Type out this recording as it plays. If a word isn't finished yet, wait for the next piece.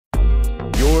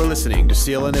listening to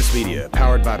CLNS Media,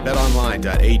 powered by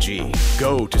betonline.ag.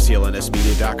 Go to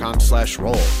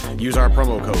clnsmedia.com/roll. Use our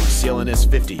promo code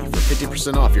CLNS50 for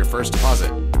 50% off your first deposit.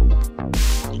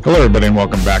 Hello, everybody, and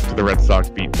welcome back to the Red Sox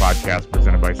Beat podcast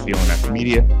presented by CLNS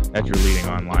Media, at your leading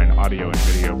online audio and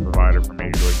video provider for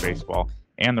Major League Baseball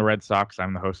and the Red Sox.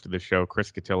 I'm the host of the show,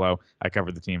 Chris Cotillo. I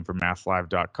cover the team from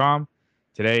MassLive.com.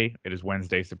 Today, it is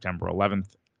Wednesday, September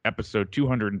 11th, episode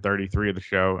 233 of the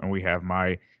show, and we have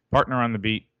my partner on the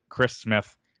beat, Chris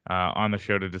Smith, on the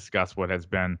show to discuss what has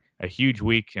been a huge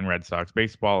week in Red Sox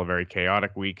baseball, a very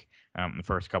chaotic week the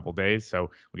first couple days.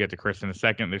 So we'll get to Chris in a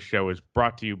second. This show is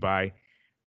brought to you by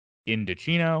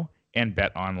Indochino and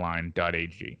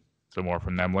betonline.ag. So more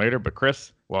from them later. But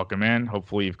Chris, welcome in.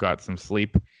 Hopefully you've got some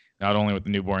sleep, not only with the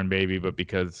newborn baby, but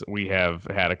because we have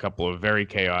had a couple of very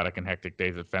chaotic and hectic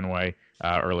days at Fenway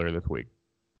earlier this week.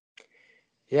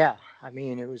 Yeah, I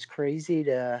mean, it was crazy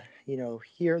to,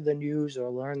 hear the news or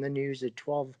learn the news at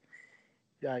 12,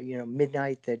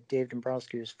 midnight that Dave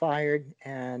Dombrowski was fired,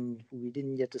 and we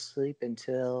didn't get to sleep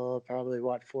until probably,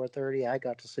 4:30. I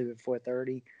got to sleep at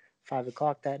 4:30, 5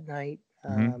 o'clock that night.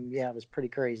 Yeah, it was pretty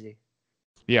crazy.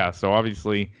 Yeah, so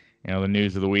obviously, the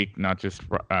news of the week, not just,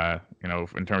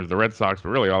 in terms of the Red Sox, but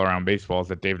really all around baseball, is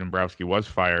that Dave Dombrowski was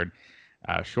fired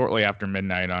shortly after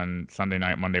midnight on Sunday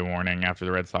night, Monday morning, after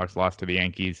the Red Sox lost to the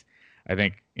Yankees. I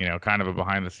think, kind of a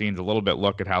behind the scenes, a little bit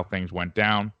look at how things went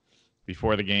down.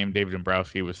 Before the game, Dave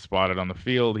Dombrowski was spotted on the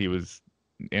field. He was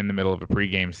in the middle of a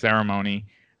pregame ceremony.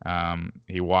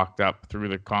 He walked up through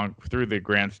the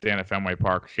grandstand at Fenway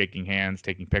Park, shaking hands,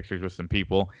 taking pictures with some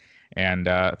people. And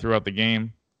throughout the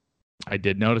game, I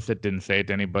did notice it, didn't say it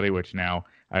to anybody, which now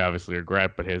I obviously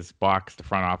regret, but his box, the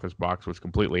front office box, was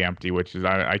completely empty, which is,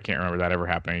 I can't remember that ever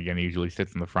happening again. He usually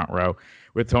sits in the front row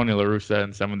with Tony La Russa,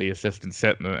 and some of the assistants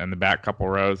sit in the back couple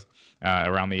rows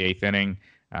around the eighth inning.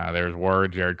 There's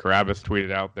word, Jared Carrabis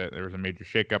tweeted out that there was a major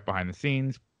shakeup behind the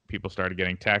scenes. People started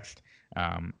getting text.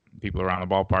 People around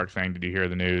the ballpark saying, did you hear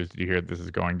the news? Did you hear this is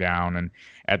going down? And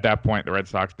at that point, the Red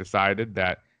Sox decided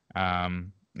that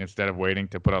instead of waiting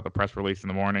to put out the press release in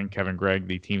the morning, Kevin Gregg,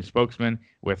 the team spokesman,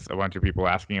 with a bunch of people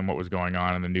asking him what was going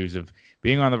on and the news of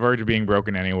being on the verge of being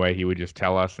broken anyway, he would just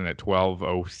tell us. And at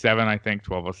 12:07, I think,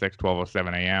 12:06,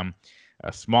 12:07 a.m.,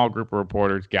 a small group of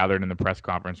reporters gathered in the press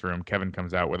conference room. Kevin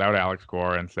comes out without Alex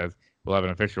Cora and says, we'll have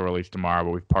an official release tomorrow,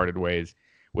 but we've parted ways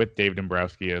with Dave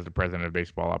Dombrowski as the president of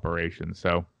baseball operations.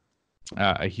 So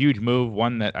a huge move,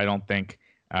 one that I don't think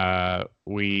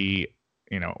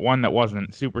one that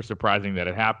wasn't super surprising that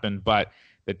it happened, but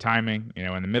the timing,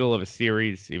 in the middle of a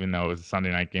series, even though it was a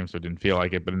Sunday night game, so it didn't feel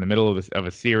like it, but in the middle of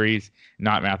a series,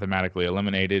 not mathematically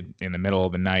eliminated in the middle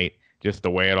of the night, just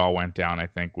the way it all went down, I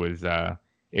think was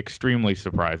extremely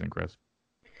surprising, Chris.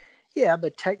 Yeah,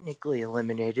 but technically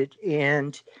eliminated.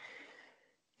 And,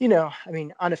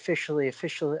 unofficially,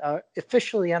 officially,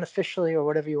 unofficially, or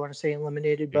whatever you want to say,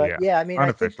 eliminated. But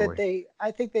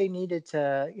I think they needed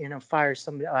to, fire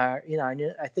somebody.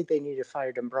 I think they needed to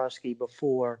fire Dombrowski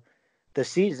before the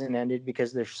season ended,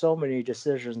 because there's so many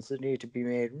decisions that need to be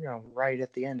made, right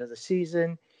at the end of the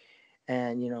season.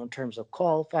 And, in terms of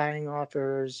qualifying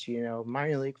offers,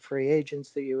 minor league free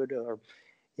agents that you would, or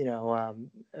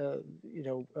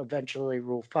eventually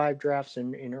Rule 5 drafts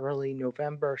in early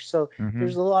November. So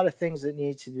there's a lot of things that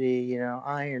need to be,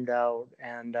 ironed out.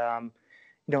 And,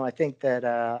 I think that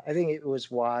I think it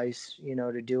was wise,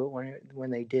 to do it when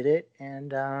they did it.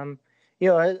 And, I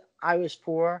was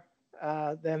for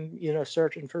them,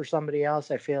 searching for somebody else.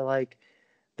 I feel like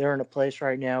they're in a place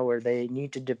right now where they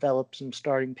need to develop some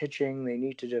starting pitching. They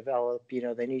need to develop,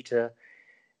 they need to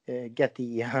get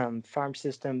the farm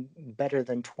system better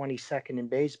than 22nd in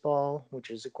baseball,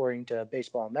 which is according to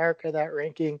Baseball America, that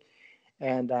ranking.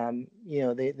 And,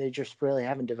 they just really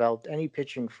haven't developed any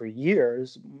pitching for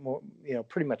years,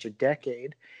 pretty much a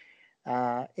decade.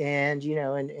 And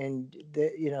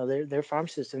their farm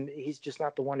system, he's just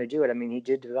not the one to do it. I mean, he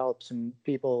did develop some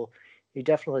people. He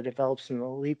definitely developed some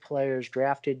elite players,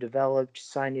 drafted, developed,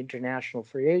 signed international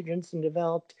free agents, and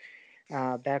developed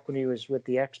back when he was with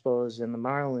the Expos and the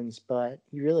Marlins, but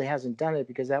he really hasn't done it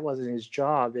because that wasn't his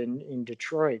job in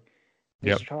Detroit.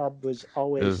 His job was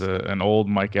always... There's an old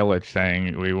Mike Ilitch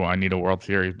saying, I need a World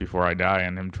Series before I die,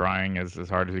 and him trying as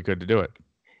hard as he could to do it.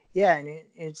 Yeah, and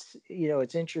it's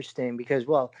interesting because,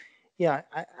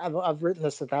 I've written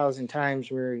this 1,000 times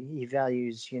where he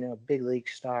values, big league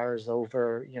stars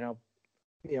over,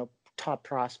 top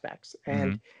prospects.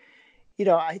 And,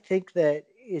 I think that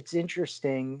it's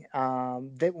interesting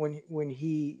that when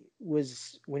he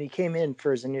came in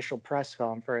for his initial press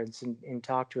conference and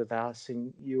talked with us,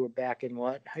 and you were back in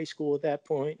high school at that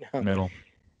point? Middle.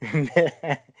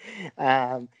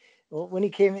 Well, when he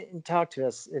came in and talked to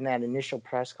us in that initial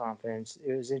press conference,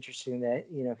 it was interesting that,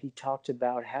 he talked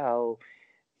about how,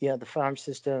 the farm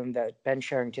system that Ben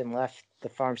Sherrington left the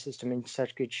farm system in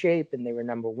such good shape and they were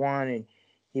number one. And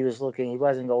he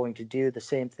wasn't going to do the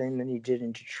same thing that he did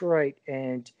in Detroit.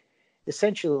 And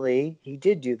essentially, he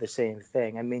did do the same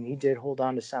thing. I mean, he did hold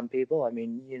on to some people. I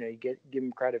mean, you give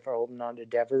him credit for holding on to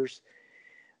Devers.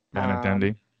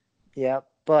 Benintendi. Yeah,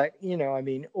 but I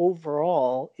mean,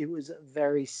 overall, it was a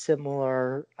very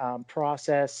similar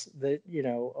process that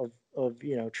of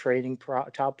trading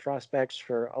top prospects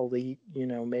for elite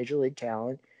major league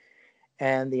talent.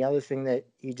 And the other thing that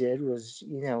he did was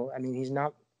I mean, he's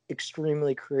not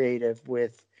extremely creative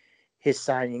with his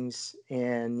signings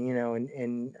and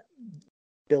and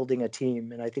building a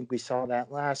team. And I think we saw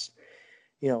that last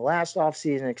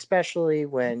offseason, especially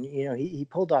when, he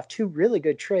pulled off two really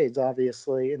good trades,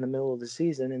 obviously, in the middle of the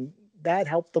season. And that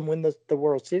helped them win the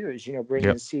World Series, bringing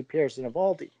in Steve Pearce and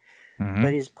Eovaldi. Mm-hmm.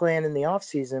 But his plan in the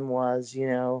offseason was,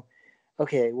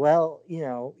 okay, well,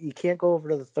 you can't go over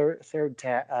to the third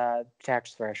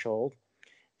tax threshold.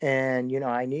 And,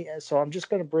 so I'm just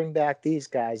going to bring back these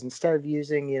guys instead of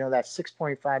using, that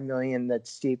 $6.5 million that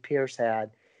Steve Pearce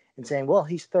had and saying, well,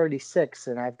 he's 36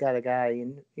 and I've got a guy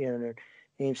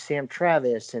named Sam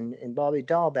Travis and Bobby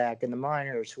Dahlbeck in the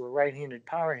minors who are right-handed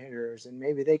power hitters, and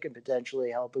maybe they could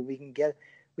potentially help. But we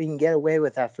can get away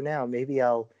with that for now. Maybe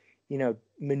I'll,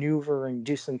 maneuver and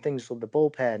do some things with the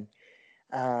bullpen.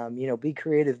 Be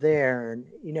creative there. And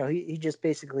he just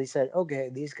basically said, okay,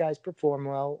 these guys perform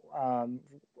well.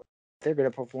 They're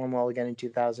going to perform well again in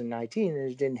 2019,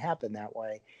 and it didn't happen that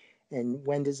way. And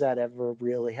when does that ever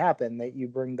really happen, that you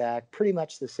bring back pretty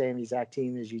much the same exact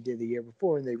team as you did the year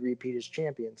before and they repeat as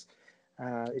champions?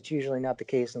 It's usually not the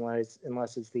case unless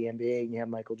it's the NBA and you have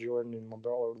Michael Jordan and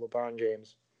LeBron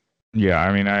James. Yeah,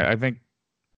 I mean, I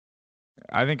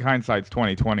think hindsight's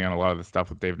 20/20 on a lot of the stuff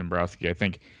with Dave Dombrowski. I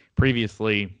think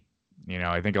previously,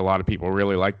 I think a lot of people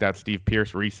really liked that Steve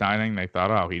Pearce re-signing. They thought,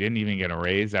 oh, he didn't even get a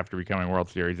raise after becoming World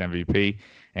Series MVP,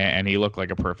 and he looked like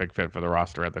a perfect fit for the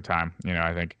roster at the time.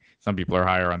 I think some people are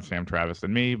higher on Sam Travis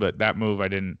than me, but that move I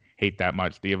didn't hate that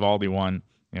much. The Eovaldi one,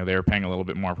 they were paying a little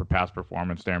bit more for past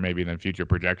performance there maybe than future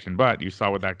projection, but you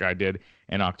saw what that guy did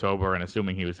in October, and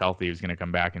assuming he was healthy, he was going to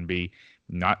come back and be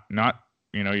not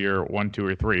your 1, 2,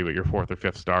 or 3, but your 4th or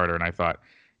 5th starter. And I thought,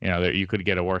 that you could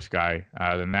get a worse guy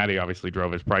than that. He obviously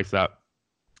drove his price up.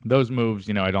 Those moves,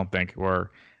 I don't think were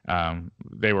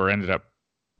ended up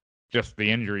just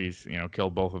the injuries,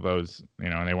 killed both of those,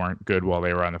 and they weren't good while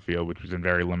they were on the field, which was in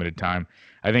very limited time.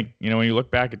 I think, when you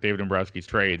look back at David Dombrowski's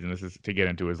trades, and this is to get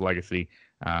into his legacy,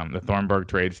 the Thornburg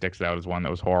trade sticks out as one that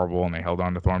was horrible, and they held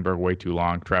on to Thornburg way too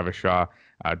long. Travis Shaw,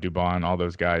 Dubon, all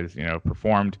those guys,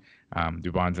 performed.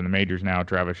 Dubon's in the majors now.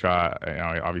 Travis Shaw,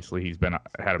 obviously he's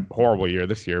had a horrible year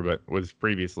this year, but was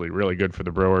previously really good for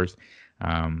the Brewers.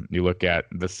 You look at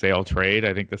the Sale trade.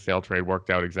 I think the Sale trade worked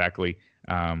out exactly,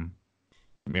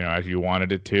 as you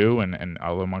wanted it to. And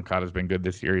although Moncada's been good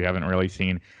this year, you haven't really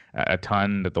seen a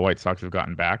ton that the White Sox have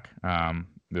gotten back.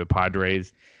 The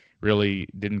Padres really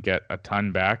didn't get a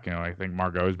ton back. I think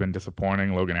Margot's been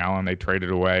disappointing. Logan Allen, they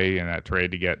traded away in that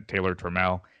trade to get Taylor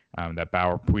Trammell, that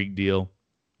Bauer-Puig deal.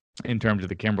 In terms of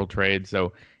the Kimbrel trade.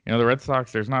 So, the Red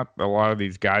Sox, there's not a lot of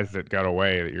these guys that got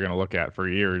away that you're going to look at for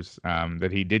years that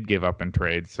he did give up in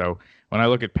trades. So when I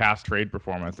look at past trade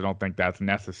performance, I don't think that's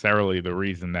necessarily the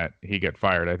reason that he got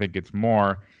fired. I think it's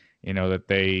more, that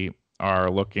they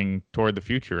are looking toward the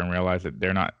future and realize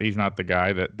that he's not the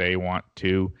guy that they want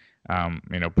to,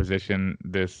 position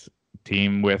this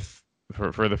team with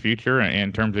for the future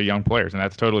in terms of young players. And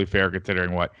that's totally fair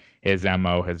considering what his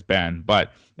MO has been.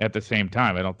 But at the same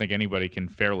time, I don't think anybody can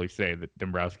fairly say that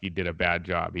Dombrowski did a bad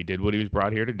job. He did what he was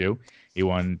brought here to do. He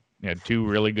had 2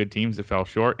 really good teams that fell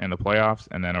short in the playoffs,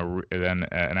 and then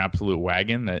an absolute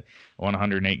wagon that won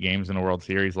 108 games in the World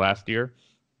Series last year.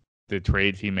 The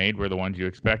trades he made were the ones you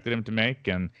expected him to make.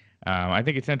 And I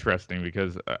think it's interesting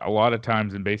because a lot of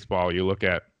times in baseball, you look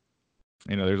at,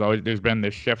 there's been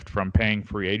this shift from paying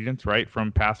free agents, right?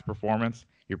 From past performance.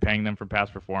 You're paying them for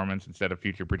past performance instead of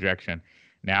future projection.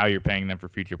 Now you're paying them for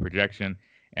future projection.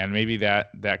 And maybe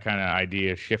that kind of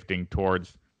idea is shifting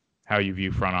towards how you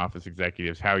view front office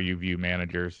executives, how you view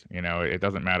managers. It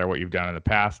doesn't matter what you've done in the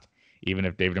past. Even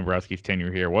if David Dombrowski's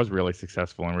tenure here was really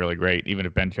successful and really great, even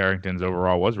if Ben Cherington's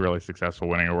overall was really successful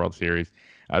winning a World Series,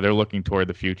 they're looking toward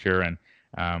the future. And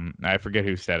I forget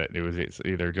who said it. It's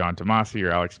either John Tomasi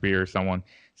or Alex Spear. Someone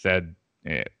said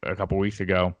a couple weeks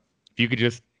ago, if you could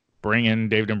just bring in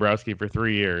Dave Dombrowski for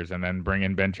 3 years and then bring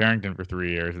in Ben Cherington for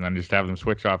 3 years and then just have them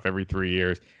switch off every 3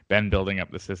 years, Ben building up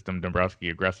the system, Dombrowski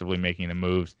aggressively making the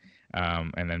moves,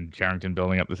 and then Cherington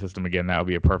building up the system again, that would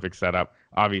be a perfect setup.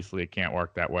 Obviously, it can't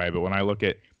work that way. But when I look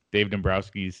at Dave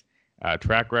Dombrowski's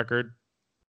track record,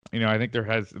 I think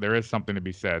there is something to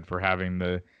be said for having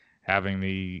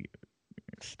the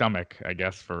stomach, I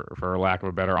guess, for lack of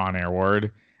a better on-air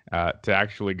word, to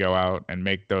actually go out and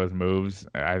make those moves.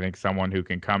 I think someone who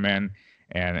can come in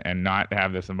and not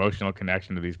have this emotional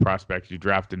connection to these prospects you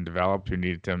drafted and developed who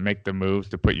need to make the moves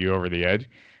to put you over the edge.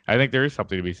 I think there is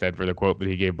something to be said for the quote that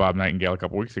he gave Bob Nightingale a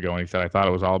couple weeks ago when he said, "I thought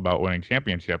it was all about winning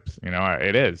championships."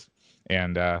 It is.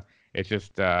 And it's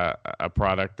just a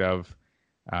product of,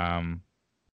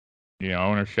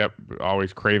 ownership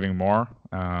always craving more,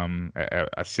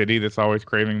 a city that's always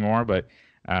craving more. But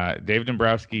Dave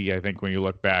Dombrowski, I think when you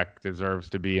look back, deserves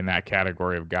to be in that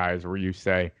category of guys where you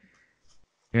say,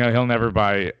 he'll never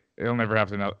have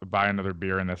to buy another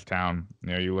beer in this town.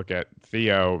 You look at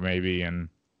Theo maybe and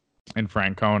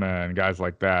Francona and guys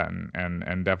like that,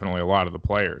 and definitely a lot of the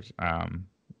players,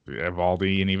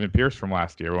 Evaldi and even Pierce from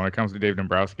last year. When it comes to Dave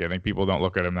Dombrowski, I think people don't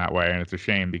look at him that way, and it's a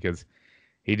shame because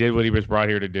he did what he was brought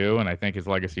here to do, and I think his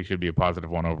legacy should be a positive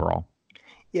one overall.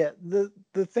 Yeah, the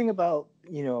thing about,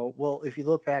 if you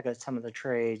look back at some of the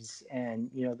trades and,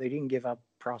 they didn't give up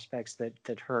prospects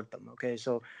that hurt them. Okay,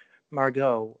 so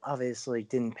Margot obviously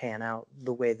didn't pan out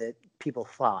the way that people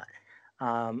thought.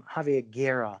 Javier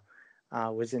Guerra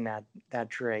was in that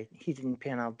trade. He didn't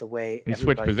pan out the way he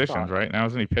switched positions, thought. Right? Now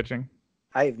isn't he pitching?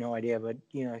 I have no idea, but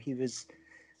he was,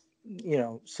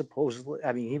 supposedly.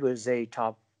 I mean, he was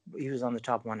on the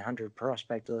top 100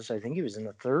 prospect list. I think he was in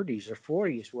the 30s or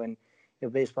 40s when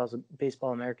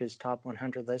Baseball America's top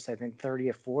 100 list. I think 30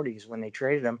 or 40s when they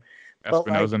traded him.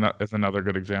 Espinosa is another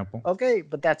good example. Okay,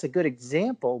 but that's a good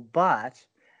example. But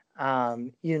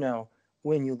when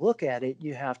you look at it,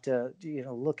 you have to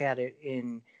look at it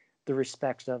in the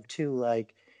respect of too,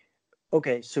 like,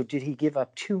 okay, so did he give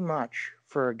up too much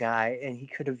for a guy, and he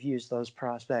could have used those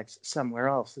prospects somewhere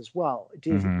else as well?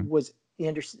 Was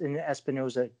Anderson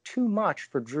Espinosa too much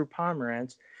for Drew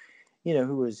Pomeranz,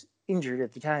 who was injured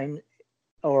at the time,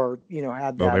 or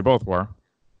had that? Well, they both were.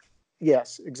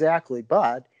 Yes, exactly.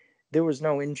 But there was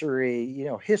no injury,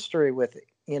 history with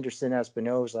Anderson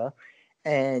Espinosa,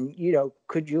 and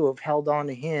could you have held on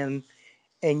to him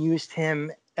and used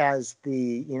him as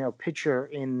the pitcher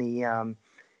in the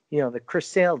the Chris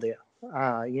Sale deal,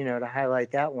 to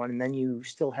highlight that one, and then you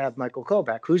still have Michael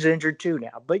Kopech, who's injured too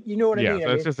now. But you know what I mean? Yeah,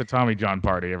 so it's just a Tommy John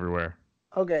party everywhere.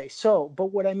 Okay, so,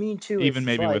 but what I mean too even is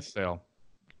maybe with Sale.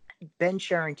 Ben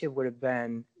Cherington would have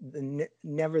been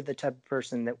never the type of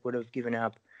person that would have given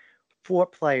up 4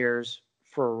 players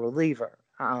for a reliever.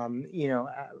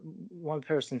 One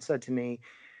person said to me,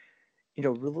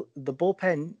 the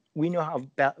bullpen, we know how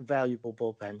valuable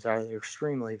bullpens are. They're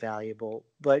extremely valuable.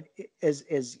 But as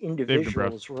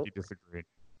individuals, he disagreed.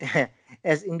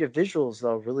 As individuals,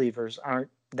 though, relievers aren't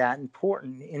that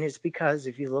important. And it's because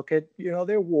if you look at,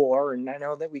 their WAR, and I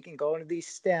know that we can go into these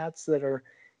stats that are,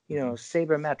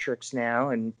 sabermetrics now,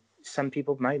 and some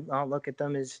people might not look at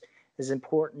them as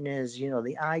important as,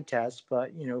 the eye test.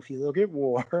 But, if you look at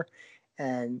WAR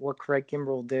and what Craig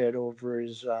Kimbrell did over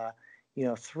his,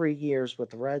 3 years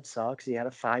with the Red Sox, he had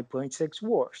a 5.6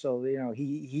 WAR. So,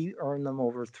 he earned them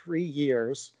over 3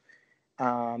 years,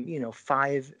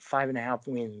 5.5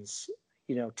 wins,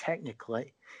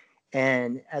 technically.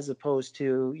 And as opposed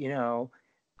to,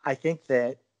 I think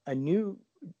that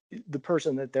the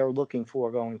person that they're looking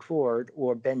for going forward,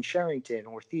 or Ben Cherington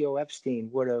or Theo Epstein,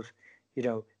 would have,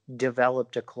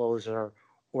 developed a closer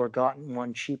or gotten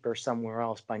one cheaper somewhere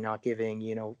else by not giving,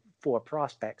 4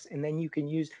 prospects. And then you can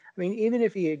use, even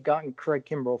if he had gotten Craig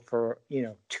Kimbrell for,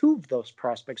 2 of those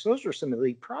prospects, those are some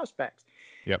elite prospects.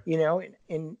 Yep.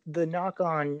 And the knock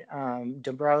on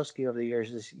Dombrowski over the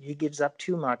years is he gives up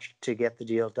too much to get the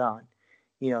deal done.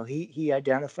 He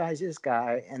identifies his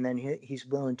guy, and then he's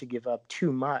willing to give up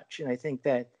too much. And I think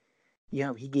that,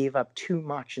 he gave up too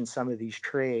much in some of these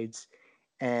trades.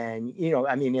 And,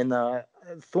 in the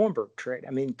Thornburg trade,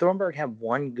 Thornburg had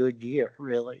 1 good year,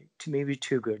 really, maybe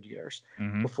 2 good years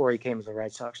before he came to the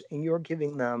Red Sox. And you're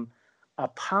giving them a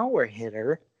power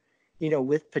hitter,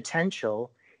 with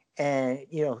potential, and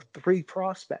 3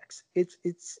 prospects. It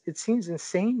seems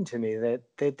insane to me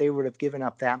that they would have given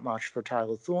up that much for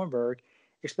Tyler Thornburg,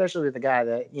 especially with the guy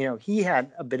that he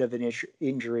had a bit of an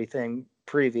injury thing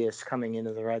previous coming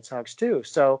into the Red Sox too.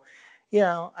 So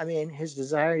his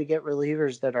desire to get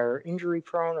relievers that are injury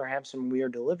prone or have some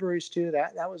weird deliveries too,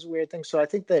 that was a weird thing. So I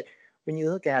think that when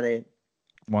you look at it,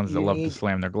 ones that love to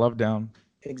slam their glove down.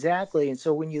 Exactly. And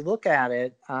so when you look at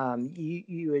it,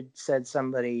 you had said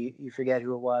somebody, you forget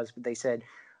who it was, but they said,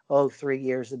 oh, 3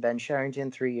 years of Ben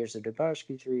Cherington, 3 years of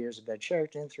Dombrowski, 3 years of Ben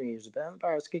Cherington, 3 years of Ben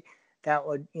Dombrowski, that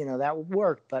would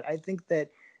work. But I think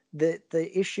that the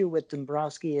issue with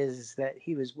Dombrowski is that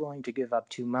he was willing to give up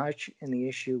too much, and the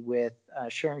issue with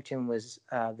Cherington was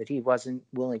that he wasn't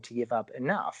willing to give up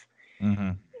enough.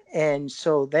 Mm-hmm. And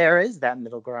so there is that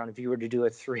middle ground if you were to do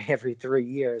it every 3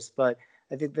 years. But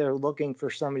I think they're looking for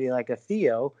somebody like a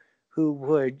Theo who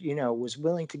would, was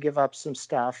willing to give up some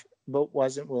stuff, but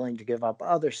wasn't willing to give up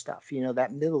other stuff,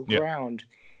 that middle ground.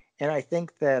 And I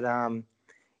think that,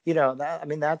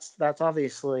 that's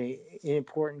obviously an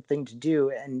important thing to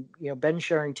do. And, Ben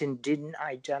Cherington didn't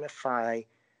identify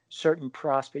certain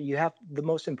prospects. The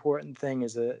most important thing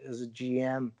as a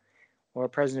GM or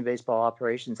president of baseball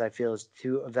operations, I feel, is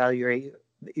to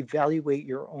evaluate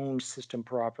your own system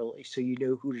properly, so you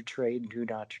know who to trade and who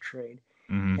not to trade.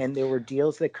 Mm-hmm. And there were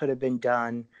deals that could have been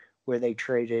done where they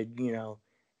traded,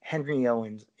 Henry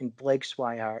Owens and Blake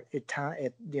Swihart.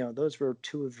 Those were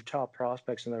two of the top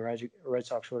prospects in the Red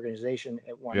Sox organization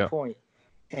at one point.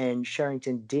 And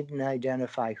Cherington didn't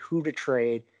identify who to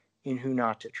trade and who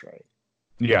not to trade.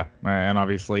 Yeah, and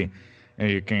obviously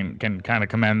you can kind of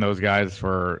commend those guys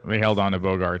for they held on to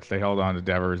Bogaerts, they held on to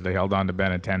Devers, they held on to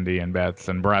Benintendi and Betts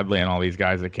and Bradley and all these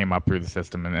guys that came up through the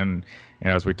system. And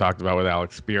as we talked about with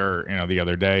Alex Spear, the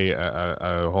other day,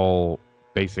 a whole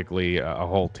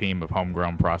team of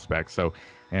homegrown prospects. So,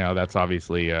 that's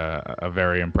obviously a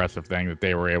very impressive thing that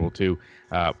they were able to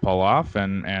pull off.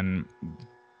 And I'm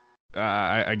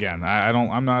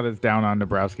not as down on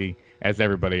Dombrowski as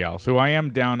everybody else. Who I am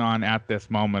down on at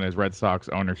this moment is Red Sox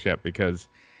ownership, because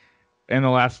in the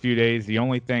last few days, the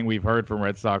only thing we've heard from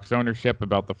Red Sox ownership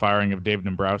about the firing of Dave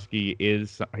Dombrowski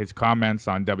is his comments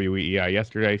on WEEI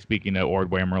yesterday. Speaking to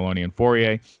Ordway, Merloni, and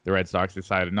Fourier, the Red Sox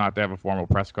decided not to have a formal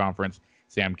press conference.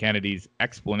 Sam Kennedy's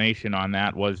explanation on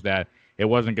that was that it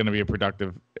wasn't going to be a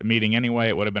productive meeting anyway.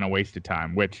 It would have been a waste of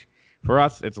time, which for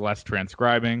us, it's less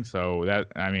transcribing. So it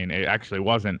actually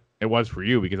wasn't. It was for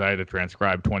you because I had to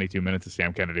transcribe 22 minutes of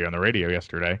Sam Kennedy on the radio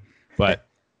yesterday. But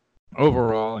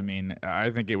overall, I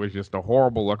think it was just a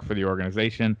horrible look for the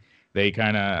organization. They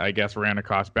kind of, I guess, ran a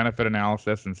cost-benefit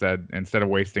analysis and said, instead of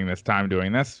wasting this time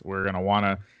doing this, we're going to want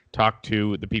to talk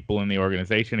to the people in the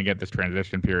organization and get this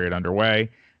transition period underway.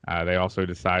 They also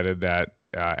decided that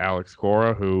Alex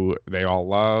Cora, who they all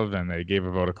love and they gave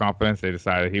a vote of confidence, they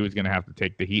decided he was going to have to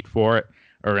take the heat for it.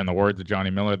 Or in the words of Johnny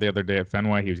Miller the other day at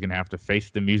Fenway, he was going to have to face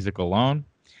the music alone.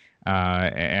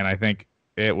 And I think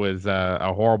it was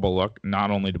a horrible look,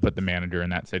 not only to put the manager in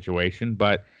that situation,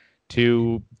 but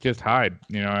to just hide.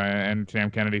 And Sam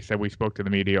Kennedy said we spoke to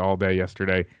the media all day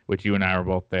yesterday, which you and I were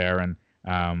both there. And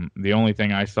the only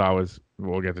thing I saw was,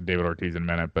 we'll get to David Ortiz in a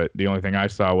minute, but the only thing I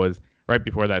saw was right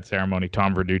before that ceremony,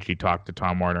 Tom Verducci talked to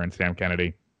Tom Warner and Sam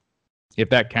Kennedy.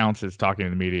 If that counts as talking to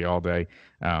the media all day,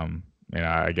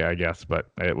 I guess.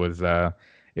 But it was a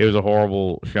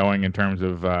horrible showing in terms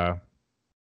of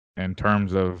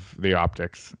the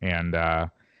optics. And I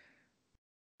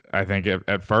think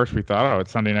at first we thought,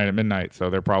 it's Sunday night at midnight, so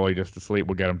they're probably just asleep.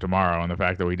 We'll get them tomorrow. And the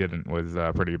fact that we didn't was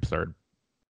pretty absurd.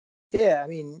 Yeah,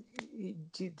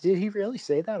 did he really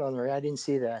say that on the radio? I didn't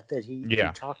see that he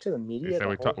talked to the media the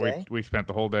whole day? We spent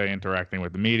the whole day interacting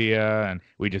with the media, and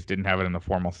we just didn't have it in the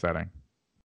formal setting.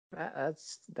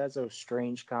 That's a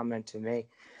strange comment to make.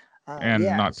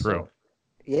 Not true.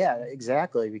 Yeah,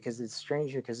 exactly, because it's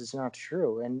strange because it's not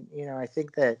true. And, I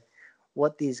think that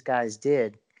what these guys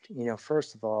did,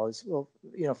 first of all,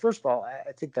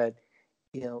 I think that,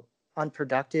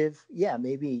 unproductive,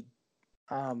 maybe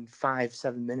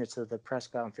 5-7 minutes of the press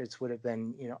conference would have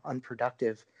been,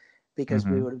 unproductive, because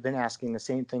we would have been asking the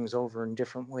same things over in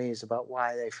different ways about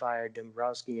why they fired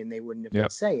Dombrowski, and they wouldn't have been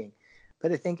saying.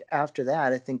 But I think after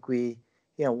that, we,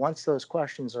 once those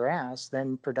questions are asked,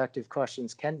 then productive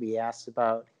questions can be asked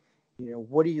about,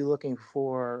 what are you looking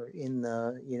for in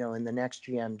the, in the next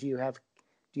GM? Do you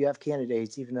have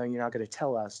candidates, even though you're not going to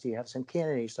tell us? Do you have some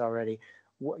candidates already?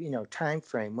 What, time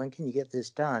frame? When can you get this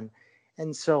done?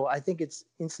 And so I think it's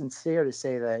insincere to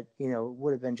say that, it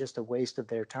would have been just a waste of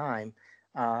their time,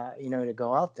 to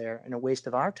go out there, and a waste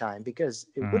of our time, because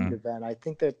it wouldn't have been. I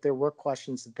think that there were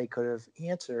questions that they could have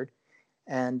answered.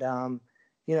 And,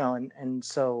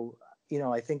 so,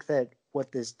 I think that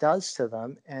what this does to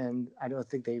them, and I don't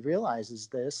think they realize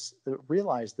this,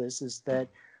 is that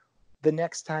the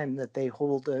next time that they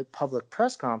hold a public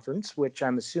press conference, which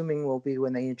I'm assuming will be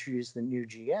when they introduce the new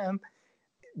GM,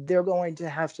 they're going to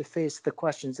have to face the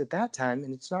questions at that time.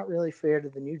 And it's not really fair to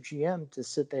the new GM to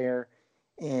sit there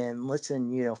and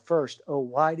listen, first,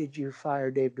 why did you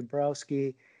fire Dave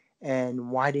Dombrowski?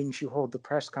 And why didn't you hold the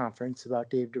press conference about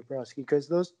Dave Dombrowski? Because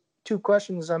those two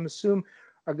questions, I'm assuming,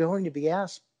 are going to be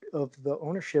asked of the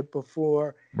ownership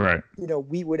before, right.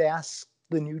 We would ask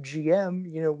the new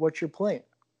GM, what's your plan?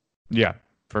 Yeah,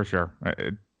 for sure.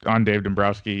 On Dave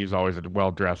Dombrowski, he's always a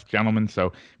well-dressed gentleman.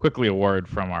 So quickly a word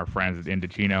from our friends at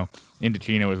Indochino.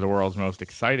 Indochino is the world's most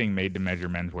exciting made-to-measure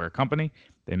menswear company.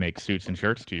 They make suits and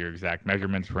shirts to your exact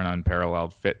measurements for an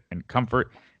unparalleled fit and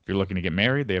comfort. If you're looking to get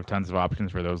married, they have tons of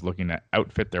options for those looking to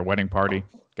outfit their wedding party.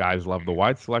 Guys love the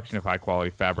wide selection of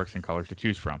high-quality fabrics and colors to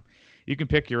choose from. You can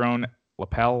pick your own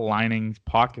lapel, linings,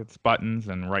 pockets, buttons,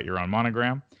 and write your own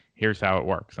monogram. Here's how it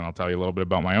works, and I'll tell you a little bit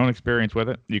about my own experience with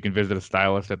it. You can visit a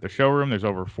stylist at the showroom. There's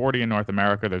over 40 in North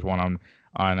America. There's one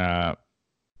on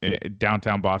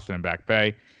downtown Boston and Back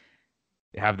Bay.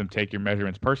 Have them take your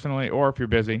measurements personally, or if you're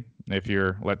busy, if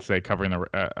you're, let's say, covering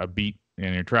a beat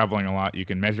and you're traveling a lot, you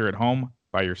can measure at home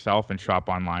by yourself and shop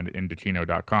online at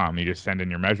Indochino.com. You just send in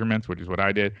your measurements, which is what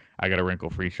I did. I got a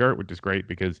wrinkle-free shirt, which is great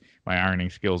because my ironing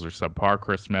skills are subpar.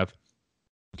 Chris Smith.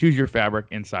 Choose your fabric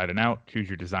inside and out, choose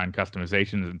your design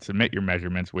customizations, and submit your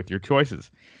measurements with your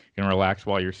choices. You can relax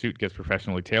while your suit gets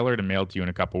professionally tailored and mailed to you in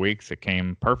a couple weeks. It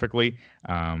came perfectly.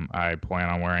 I plan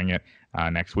on wearing it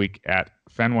next week at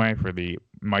Fenway for the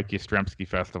Mike Yastrzemski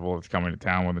Festival that's coming to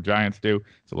town when the Giants do,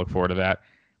 so look forward to that.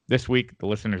 This week, the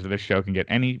listeners of this show can get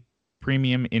any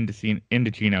premium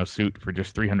Indochino suit for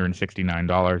just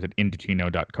 $369 at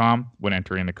Indochino.com when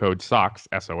entering the code SOX,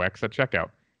 S-O-X, at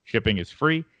checkout. Shipping is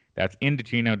free. That's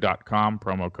Indochino.com,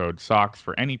 promo code SOX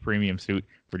for any premium suit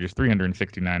for just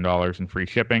 $369 and free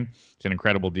shipping. It's an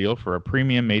incredible deal for a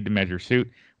premium made-to-measure suit.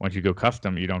 Once you go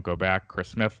custom, you don't go back. Chris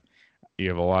Smith, you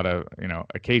have a lot of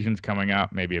occasions coming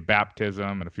up, maybe a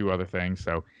baptism and a few other things.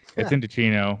 So it's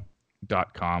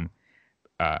Indochino.com,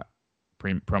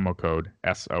 promo code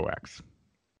SOX.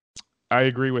 I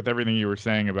agree with everything you were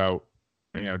saying about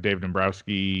Dave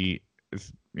Dombrowski.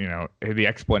 The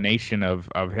explanation of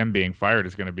him being fired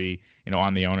is going to be,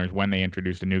 on the owners when they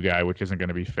introduce a new guy, which isn't going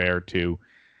to be fair to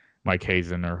Mike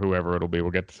Hazen or whoever it'll be.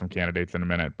 We'll get to some candidates in a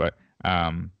minute, but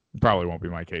probably won't be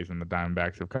Mike Hazen. The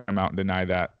Diamondbacks have come out and denied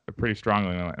that pretty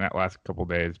strongly in that last couple of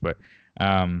days, but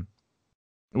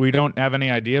we don't have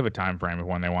any idea of a time frame of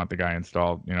when they want the guy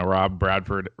installed. Rob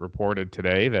Bradford reported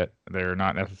today that they're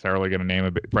not necessarily going to name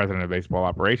a president of baseball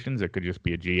operations. It could just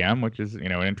be a GM, which is, an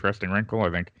interesting wrinkle. I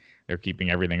think they're keeping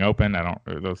everything open.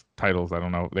 Those titles, I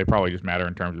don't know. They probably just matter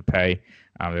in terms of pay.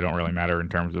 They don't really matter in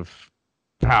terms of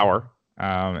power.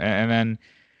 And then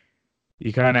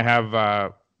you kind of have,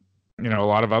 a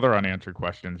lot of other unanswered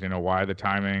questions. Why the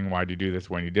timing? Why did you do this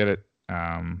when you did it?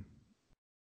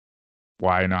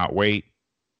 Why not wait?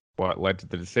 What led to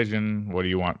the decision? What do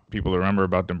you want people to remember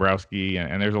about Dombrowski?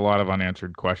 And there's a lot of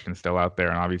unanswered questions still out there,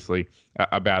 and obviously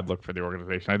a bad look for the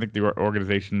organization. I think the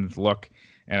organization's look,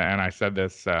 and I said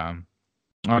this on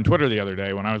Twitter the other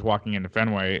day when I was walking into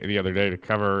Fenway the other day to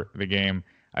cover the game.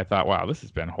 I thought, wow, this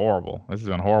has been horrible. This has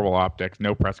been horrible optics,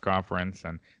 no press conference,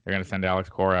 and they're going to send Alex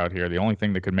Cora out here. The only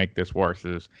thing that could make this worse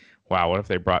is, wow, what if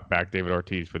they brought back David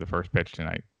Ortiz for the first pitch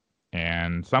tonight?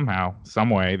 And somehow, some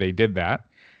way, they did that.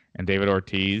 And David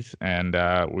Ortiz, and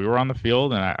we were on the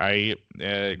field, and I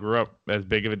grew up as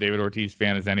big of a David Ortiz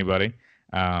fan as anybody.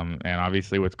 And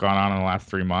obviously, what's gone on in the last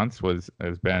 3 months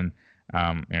has been,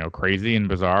 crazy and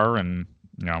bizarre. And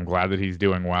I'm glad that he's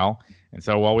doing well. And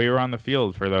so while we were on the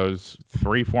field for those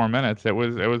 3-4 minutes, it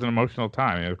was an emotional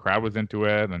time. The crowd was into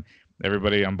it, and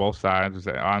everybody on both sides was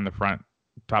on the front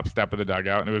top step of the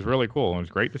dugout, and it was really cool. It was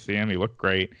great to see him. He looked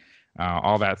great,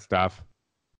 all that stuff.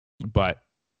 But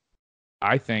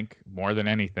I think more than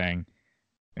anything,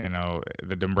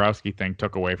 the Dombrowski thing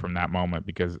took away from that moment,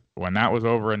 because when that was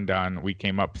over and done, we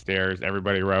came upstairs.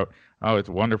 Everybody wrote, "Oh, it's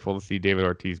wonderful to see David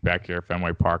Ortiz back here at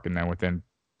Fenway Park." And then within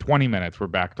 20 minutes, we're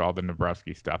back to all the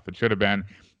Dombrowski stuff. It should have been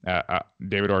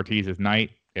David Ortiz's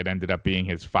night. It ended up being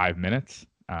his 5 minutes.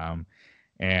 And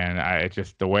it's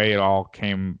just the way it all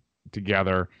came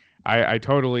together. I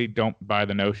totally don't buy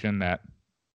the notion that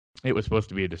it was supposed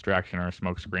to be a distraction or a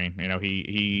smokescreen.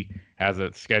 He has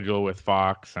a schedule with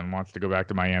Fox and wants to go back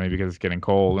to Miami because it's getting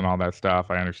cold and all that stuff.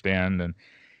 I understand. And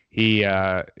he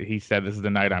said, "This is the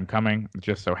night I'm coming." It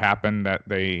just so happened that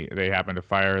they happened to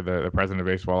fire the president of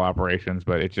baseball operations,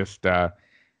 but it just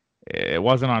it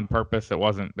wasn't on purpose. It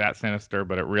wasn't that sinister,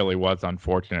 but it really was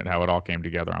unfortunate how it all came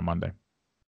together on Monday.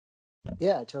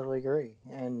 Yeah, I totally agree.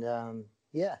 And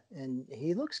yeah, and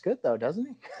he looks good though, doesn't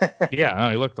he? Yeah, no,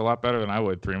 he looked a lot better than I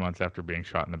would 3 months after being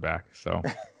shot in the back. So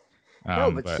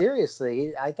no, but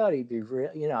seriously, I thought he'd be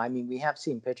real. We have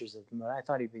seen pictures of him, but I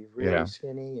thought he'd be really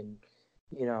skinny and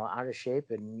out of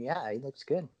shape. And yeah, he looks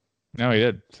good. No, he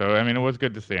did. So it was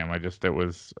good to see him. It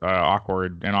was an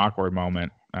awkward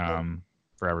moment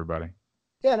for everybody.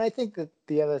 Yeah, and I think that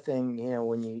the other thing,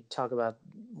 when you talk about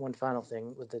one final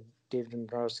thing with the David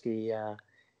Dombrowski,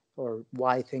 or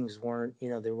why things weren't,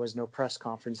 there was no press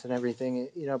conference and everything.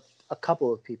 A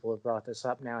couple of people have brought this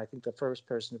up now. I think the first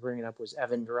person to bring it up was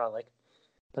Evan Drellick,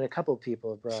 but a couple of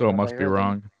people have brought So it it up. must be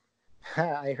wrong.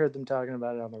 I heard them talking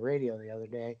about it on the radio the other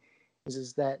day.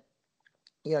 Is that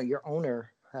your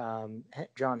owner,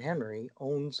 John Henry,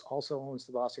 also owns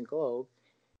the Boston Globe,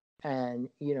 and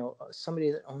somebody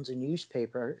that owns a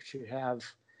newspaper should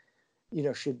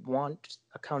want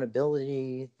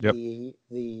accountability, Yep.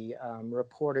 the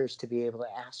reporters to be able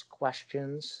to ask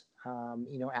questions,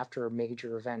 after a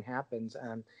major event happens.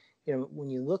 When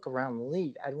you look around the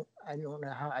league, I don't know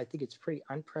how. I think it's pretty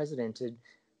unprecedented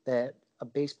that a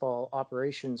baseball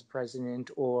operations president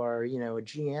or a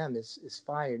GM is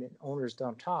fired and owners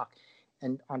don't talk.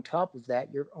 And on top of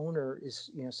that, your owner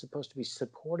is supposed to be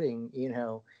supporting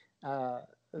uh,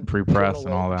 Free press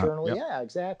and all that. Yep. Yeah,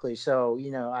 exactly. So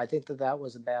I think that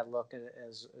was a bad look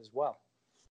as well.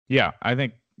 Yeah, I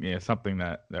think something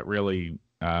that really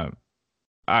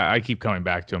I keep coming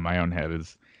back to in my own head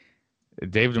is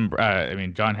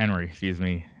John Henry, excuse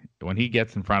me, when he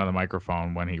gets in front of the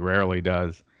microphone, when he rarely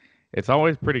does, it's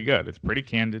always pretty good. It's pretty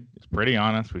candid. It's pretty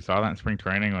honest. We saw that in spring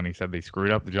training when he said they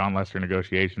screwed up the John Lester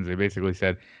negotiations. They basically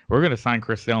said, we're going to sign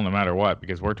Chris Sale no matter what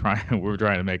because we're trying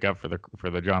to make up for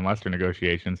the John Lester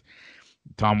negotiations.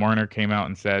 Tom Werner came out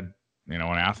and said, when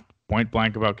asked point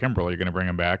blank about Kimbrel, you're going to bring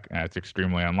him back. It's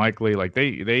extremely unlikely. Like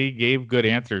they gave good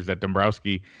answers that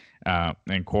Dombrowski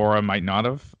and Cora might not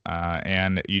have.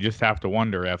 And you just have to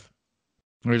wonder if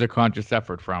there's a conscious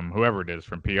effort from whoever it is,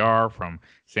 from PR, from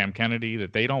Sam Kennedy,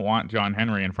 that they don't want John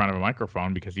Henry in front of a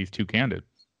microphone because he's too candid.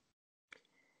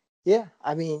 Yeah,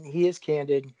 I mean, he is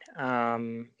candid.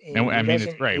 And I mean,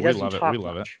 it's great. We love it. We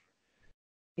love it.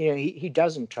 He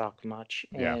doesn't talk much,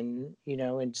 and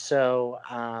and so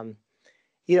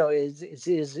it's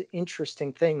an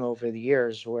interesting thing over the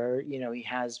years where he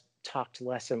has talked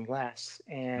less and less,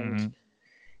 and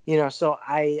so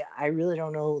I really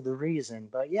don't know the reason,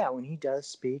 but yeah, when he does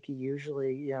speak, he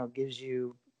usually gives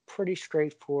you pretty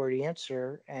straightforward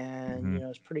answer, and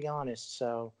is pretty honest.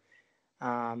 So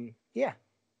yeah.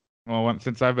 Well,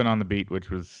 since I've been on the beat, which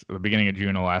was the beginning of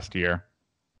June of last year,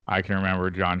 I can remember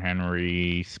John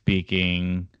Henry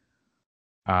speaking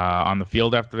on the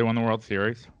field after they won the World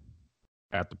Series,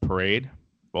 at the parade.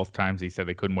 Both times he said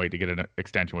they couldn't wait to get an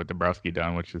extension with Dombrowski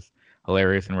done, which is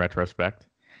hilarious in retrospect.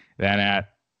 Then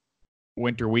at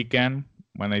winter weekend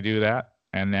when they do that,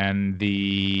 and then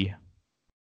the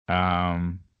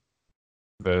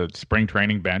spring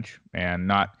training bench, and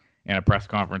not in a press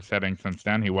conference setting since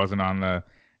then. He wasn't at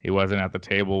the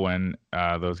table when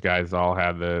those guys all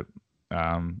had the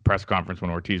press conference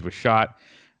when Ortiz was shot.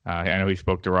 I know he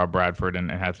spoke to Rob Bradford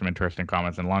and had some interesting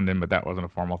comments in London, but that wasn't a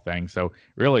formal thing. So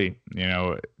really,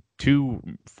 two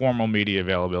formal media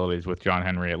availabilities with John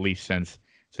Henry, at least since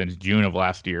June of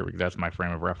last year, because that's my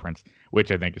frame of reference,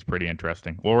 which I think is pretty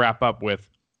interesting. We'll wrap up with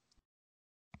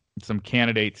some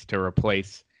candidates to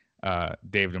replace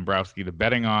Dave Dombrowski. The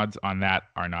betting odds on that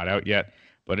are not out yet,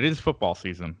 but it is football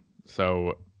season.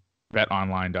 So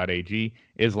betonline.ag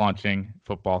is launching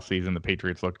football season. The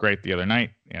Patriots looked great the other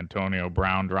night. Antonio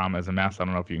Brown drama is a mess. I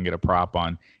don't know if you can get a prop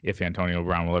on if Antonio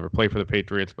Brown will ever play for the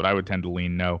Patriots, but I would tend to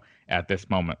lean no at this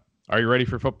moment. Are you ready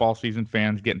for football season,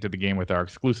 fans? Get into the game with our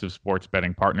exclusive sports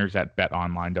betting partners at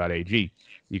betonline.ag.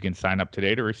 You can sign up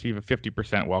today to receive a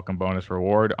 50% welcome bonus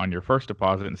reward on your first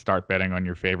deposit and start betting on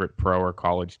your favorite pro or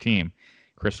college team.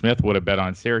 Chris Smith would have bet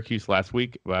on Syracuse last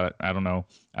week, but I don't know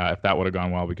if that would have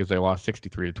gone well because they lost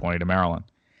 63-20 to Maryland.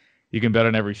 You can bet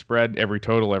on every spread, every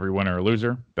total, every winner or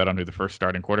loser. Bet on who the first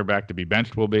starting quarterback to be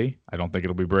benched will be. I don't think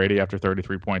it'll be Brady after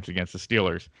 33 points against the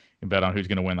Steelers. You can bet on who's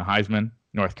going to win the Heisman.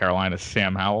 North Carolina's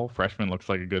Sam Howell. Freshman looks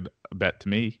like a good bet to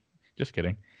me. Just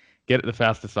kidding. Get the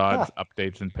fastest odds,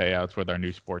 updates, and payouts with our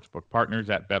new sportsbook partners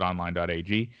at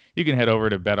betonline.ag. You can head over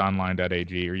to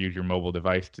betonline.ag or use your mobile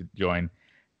device to join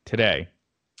today.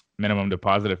 Minimum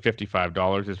deposit of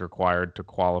 $55 is required to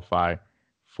qualify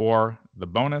for the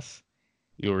bonus.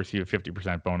 You'll receive a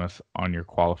 50% bonus on your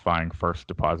qualifying first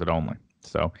deposit only.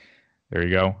 So there you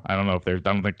go. I don't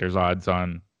think there's odds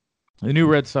on the new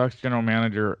Red Sox general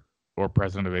manager or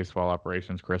president of baseball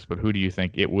operations, Chris, but who do you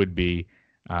think it would be?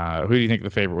 Who do you think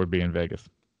the favorite would be in Vegas?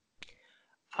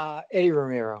 Eddie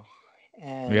Romero.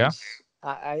 And yeah?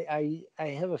 I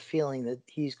have a feeling that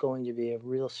he's going to be a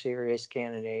real serious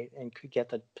candidate and could get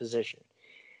the position.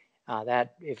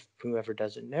 That, if whoever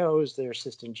doesn't know, is their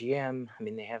assistant GM. I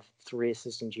mean, they have 3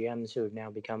 assistant GMs who have now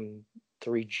become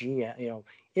 3 GM,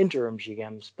 interim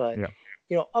GMs. But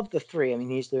of the three, I mean,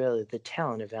 he's really the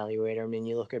talent evaluator. I mean,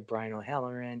 you look at Brian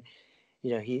O'Halloran,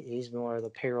 he's more of the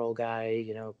payroll guy,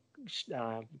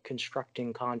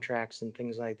 constructing contracts and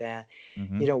things like that.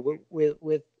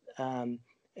 With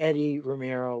Eddie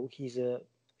Romero, he's a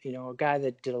guy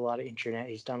that did a lot of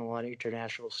he's done a lot of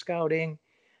international scouting.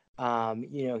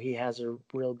 He has a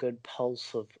real good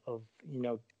pulse of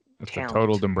It's talent. a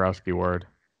total Dombrowski word.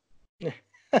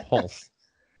 Pulse.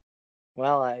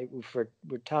 Well,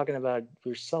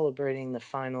 we're celebrating the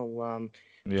final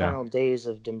final days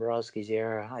of Dombrowski's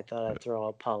era. I thought I'd throw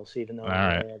a pulse, even though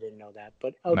I didn't know that.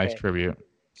 But okay. Nice tribute.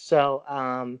 So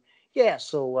I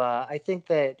think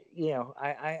that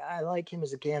I like him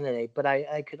as a candidate, but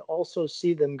I could also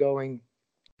see them going,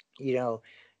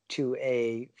 to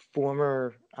a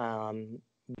former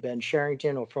Ben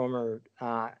Sherrington or former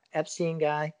Epstein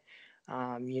guy.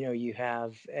 You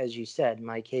have, as you said,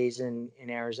 Mike Hayes in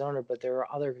Arizona, but there are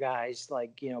other guys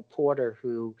like, Porter,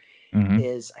 who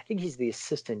is, I think he's the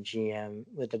assistant GM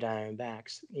with the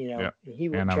Diamondbacks.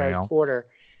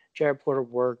 Jared Porter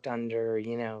worked under,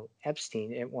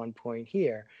 Epstein at one point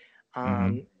here.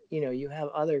 You have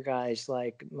other guys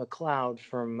like McLeod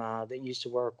from that used to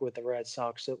work with the Red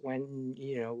Sox that went and,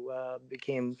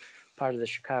 became part of the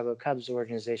Chicago Cubs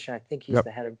organization. I think he's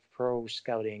the head of pro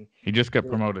scouting. He just got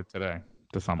promoted today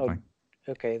to something.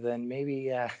 Okay, then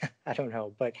maybe I don't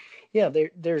know, but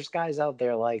there's guys out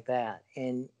there like that,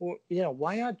 and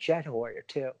why not Jet Hoyer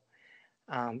too?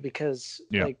 Because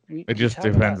it just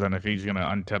depends on if he's going to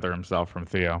untether himself from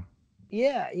Theo.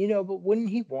 Yeah, but wouldn't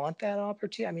he want that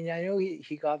opportunity? I mean, I know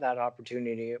he got that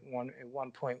opportunity at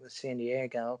one point with San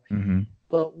Diego,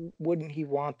 but wouldn't he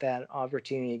want that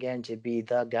opportunity again to be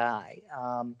the guy?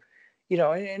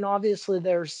 And obviously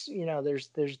there's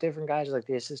different guys like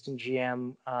the assistant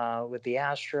GM with the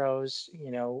Astros.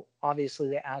 Obviously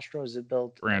the Astros have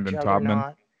built Brandon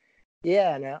Taubman.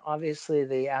 Yeah, and obviously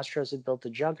the Astros have built a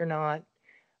juggernaut.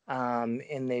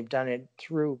 And they've done it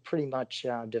through pretty much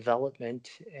development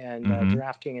and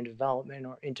drafting and development,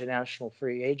 or international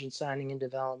free agent signing and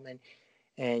development.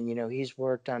 And, he's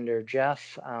worked under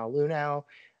Jeff Lunau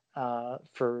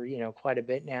for, quite a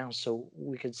bit now. So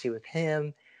we could see with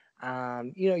him.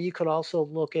 You could also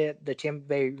look at the Tampa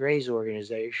Bay Rays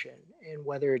organization, and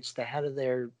whether it's the head of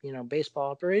their,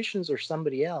 baseball operations or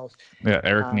somebody else. Yeah,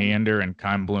 Eric Neander and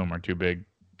Kyle Bloom are two big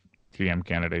GM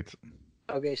candidates.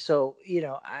 Okay, so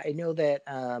I know that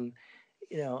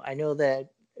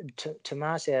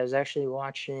Tomasi. I was actually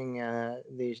watching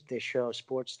the show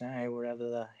Sports Night, whatever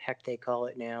the heck they call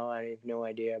it now. I have no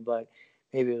idea, but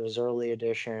maybe it was early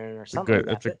edition or something.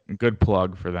 It's a good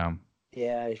plug for them.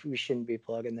 Yeah, we shouldn't be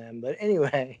plugging them, but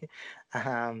anyway,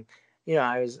 you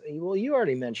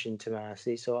already mentioned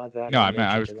Tomasi, so I thought. No, I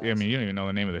mean, you don't even know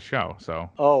the name of the show, so.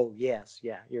 Oh yes,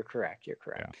 yeah, you're correct. Yeah,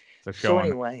 it's a show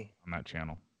on that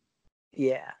channel.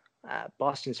 Yeah,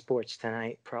 Boston Sports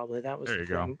Tonight, probably. That was there. You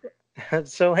go.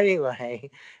 So anyway,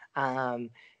 now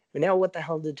what the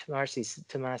hell did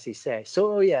Tomasi say?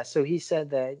 So he said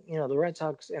that the Red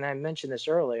Sox, and I mentioned this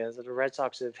earlier, that the Red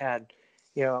Sox have had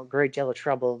a great deal of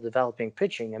trouble developing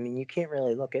pitching. I mean, you can't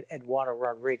really look at Eduardo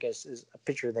Rodriguez as a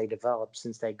pitcher they developed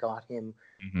since they got him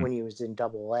when he was in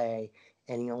Double-A,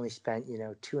 and he only spent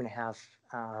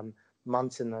 2.5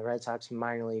 months in the Red Sox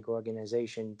minor league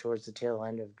organization towards the tail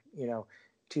end of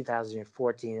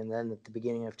 2014, and then at the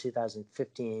beginning of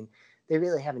 2015. They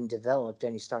really haven't developed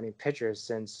any starting pitchers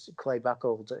since Clay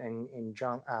Buchholz and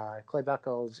Clay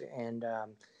Buchholz and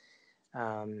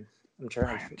Brian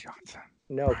Johnson.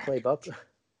 No, Clay Buchholz.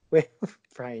 Wait,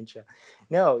 Brian Johnson.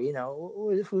 No,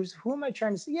 who am I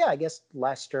trying to say? Yeah, I guess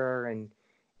Lester and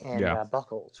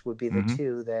Buchholz would be the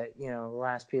two that, the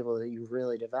last people that you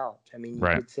really developed. I mean, you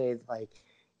could say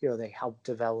they helped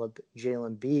develop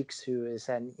Jalen Beeks, who has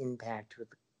had an impact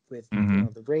with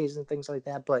the Rays and things like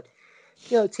that. But,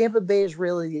 Tampa Bay is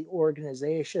really the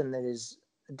organization that has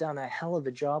done a hell of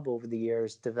a job over the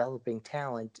years developing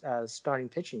talent, starting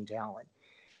pitching talent.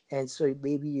 And so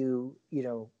maybe you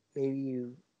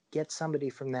get somebody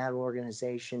from that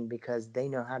organization because they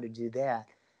know how to do that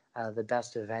the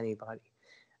best of anybody.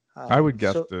 I would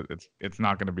guess that it's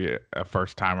not going to be a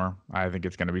first timer. I think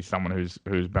it's going to be someone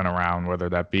who's been around, whether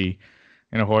that be,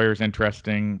 Hoyer's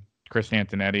interesting, Chris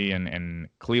Antonetti and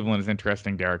Cleveland is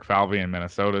interesting, Derek Falvey in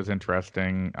Minnesota is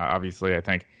interesting. Obviously, I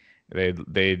think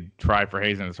they try for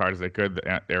Hazen as hard as they could.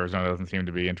 Arizona doesn't seem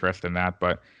to be interested in that,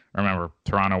 but remember,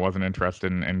 Toronto wasn't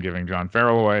interested in giving John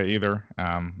Farrell away either.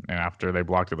 And after they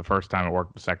blocked it the first time, it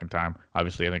worked the second time.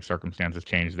 Obviously, I think circumstances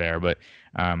changed there. But,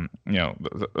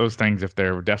 those things, if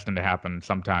they're destined to happen,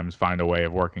 sometimes find a way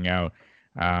of working out.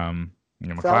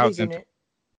 McLeod's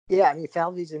Yeah, I mean,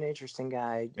 Falvey's an interesting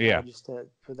guy. Yeah. Just to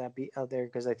put that be out there,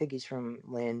 because I think he's from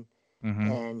Lynn,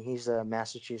 Mm-hmm. and he's a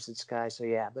Massachusetts guy. So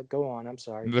yeah, but go on. I'm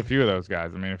sorry. There's a few of those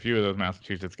guys. I mean, a few of those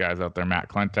Massachusetts guys out there. Matt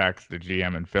Klentak, the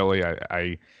GM in Philly.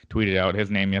 I tweeted out his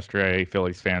name yesterday.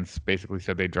 Phillies fans basically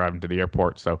said they'd drive him to the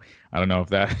airport. So I don't know if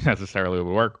that necessarily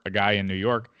would work. A guy in New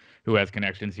York who has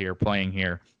connections here, playing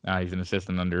here. He's an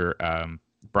assistant under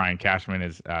Brian Cashman,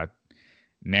 is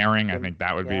Naring. I think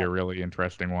that would be a really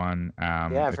interesting one.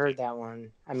 Yeah, I've heard that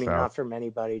one. I mean, so, not from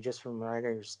anybody, just from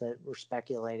writers that were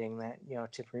speculating that,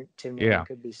 Tim Naring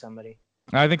could be somebody.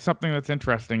 I think something that's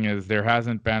interesting is there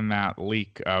hasn't been that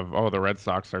leak of, the Red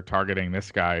Sox are targeting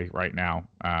this guy right now.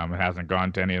 It hasn't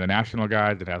gone to any of the national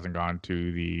guys. It hasn't gone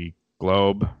to the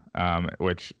Globe,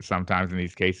 which sometimes in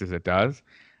these cases it does.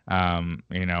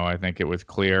 I think it was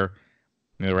clear.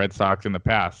 The Red Sox in the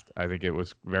past, I think it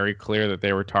was very clear that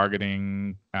they were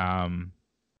targeting John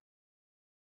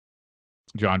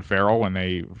Farrell when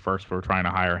they first were trying to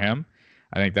hire him.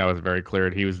 I think that was very clear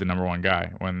that he was the number one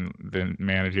guy. When the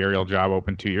managerial job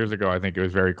opened 2 years ago, I think it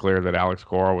was very clear that Alex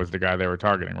Cora was the guy they were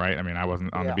targeting, right? I mean, I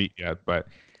wasn't on the beat yet, but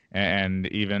and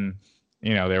even,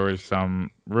 there was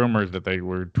some rumors that they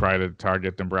would try to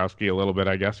target Dombrowski a little bit,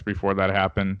 I guess, before that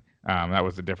happened. That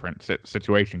was a different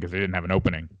situation because they didn't have an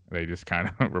opening. They just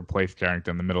kind of replaced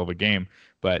Carrington in the middle of the game.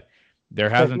 But there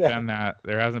hasn't been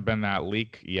that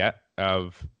leak yet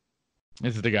of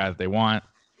this is the guy that they want.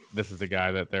 This is the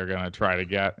guy that they're going to try to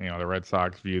get. The Red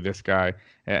Sox view this guy,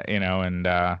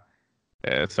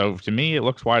 so to me, it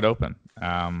looks wide open.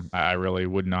 I really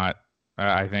would not.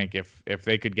 I think if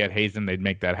they could get Hazen, they'd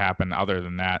make that happen. Other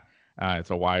than that,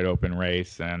 it's a wide open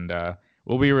race, and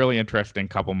will be a really interesting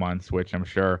couple months, which I'm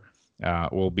sure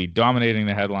will be dominating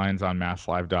the headlines on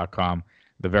MassLive.com.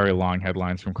 The very long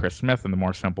headlines from Chris Smith and the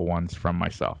more simple ones from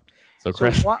myself. So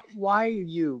Chris, why are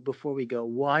you, before we go,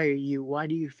 why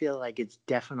do you feel like it's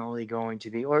definitely going to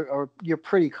be, or you're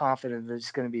pretty confident that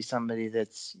it's going to be somebody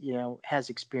that's, has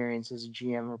experience as a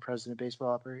GM or president of baseball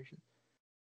operations?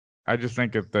 I just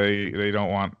think that they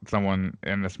don't want someone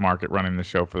in this market running the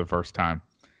show for the first time.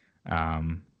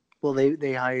 Well,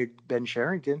 they hired Ben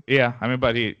Cherington. Yeah, I mean,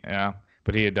 but he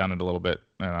had done it a little bit,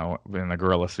 in the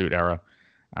gorilla suit era.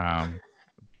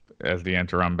 As the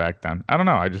interim back then. I don't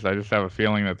know. I just have a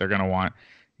feeling that they're going to want,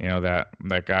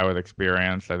 that guy with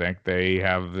experience. I think they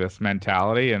have this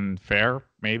mentality, and fair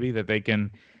maybe, that they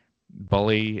can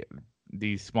bully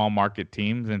these small market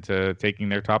teams into taking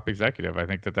their top executive. I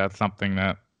think that that's something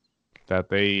that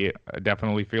they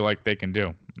definitely feel like they can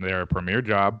do. They're a premier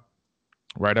job,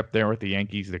 right up there with the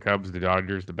Yankees, the Cubs, the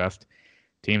Dodgers, the best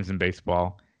teams in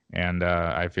baseball. And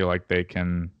I feel like they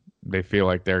feel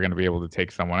like they're going to be able to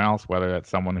take someone else, whether that's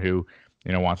someone who,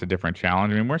 wants a different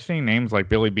challenge. I mean, we're seeing names like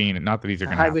Billy Beane, not that these are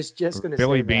going to happen. I was just going to say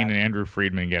Billy Beane and Andrew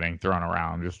Friedman getting thrown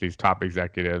around, just these top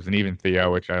executives, and even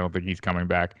Theo, which I don't think he's coming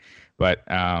back, but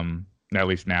at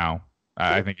least now,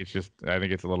 I think it's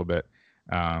a little bit,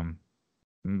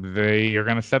 they are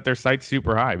going to set their sights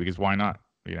super high, because why not?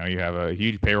 You have a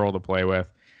huge payroll to play with,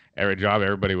 every job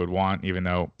everybody would want, even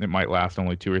though it might last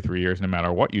only 2 or 3 years, no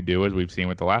matter what you do, as we've seen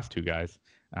with the last two guys.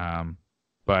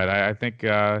 But I think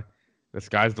the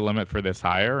sky's the limit for this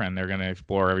hire, and they're going to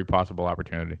explore every possible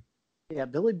opportunity. Yeah,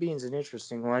 Billy Beane's an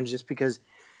interesting one, just because,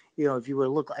 if you were to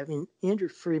look, I mean, Andrew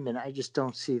Friedman, I just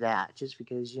don't see that, just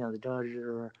because, the Dodgers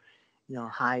are,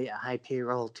 high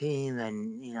payroll team,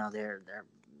 and, they're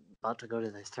about to go to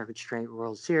the third straight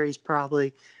World Series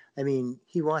probably. I mean,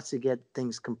 he wants to get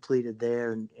things completed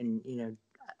there, and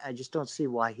I just don't see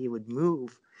why he would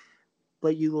move.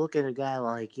 But you look at a guy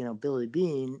like, Billy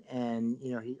Beane, and,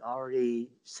 he already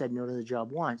said no to the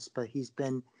job once, but he's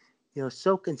been,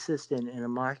 so consistent in a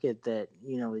market that,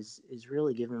 is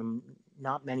really giving him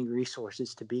not many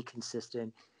resources to be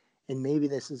consistent. And maybe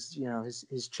this is,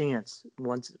 his chance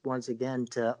once again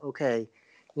to, okay,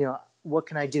 what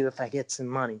can I do if I get some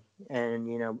money, and,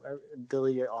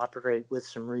 ability to operate with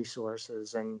some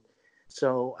resources. And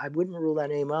so I wouldn't rule that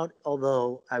name out,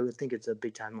 although I would think it's a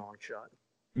big time long shot.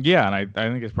 Yeah, and I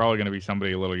think it's probably going to be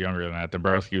somebody a little younger than that.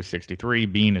 Dombrowski is 63,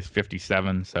 Beane is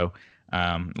 57, so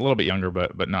a little bit younger,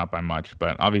 but not by much.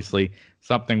 But obviously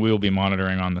something we will be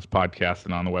monitoring on this podcast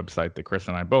and on the website that Chris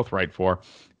and I both write for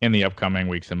in the upcoming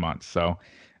weeks and months. So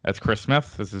that's Chris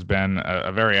Smith. This has been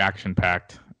a very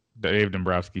action-packed Dave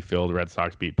Dombrowski-filled Red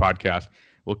Sox Beat podcast.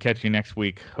 We'll catch you next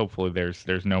week. Hopefully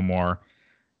there's no more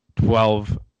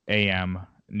 12 a.m.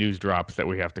 news drops that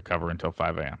we have to cover until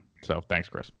 5 a.m. So thanks,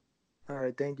 Chris. All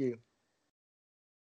right. Thank you.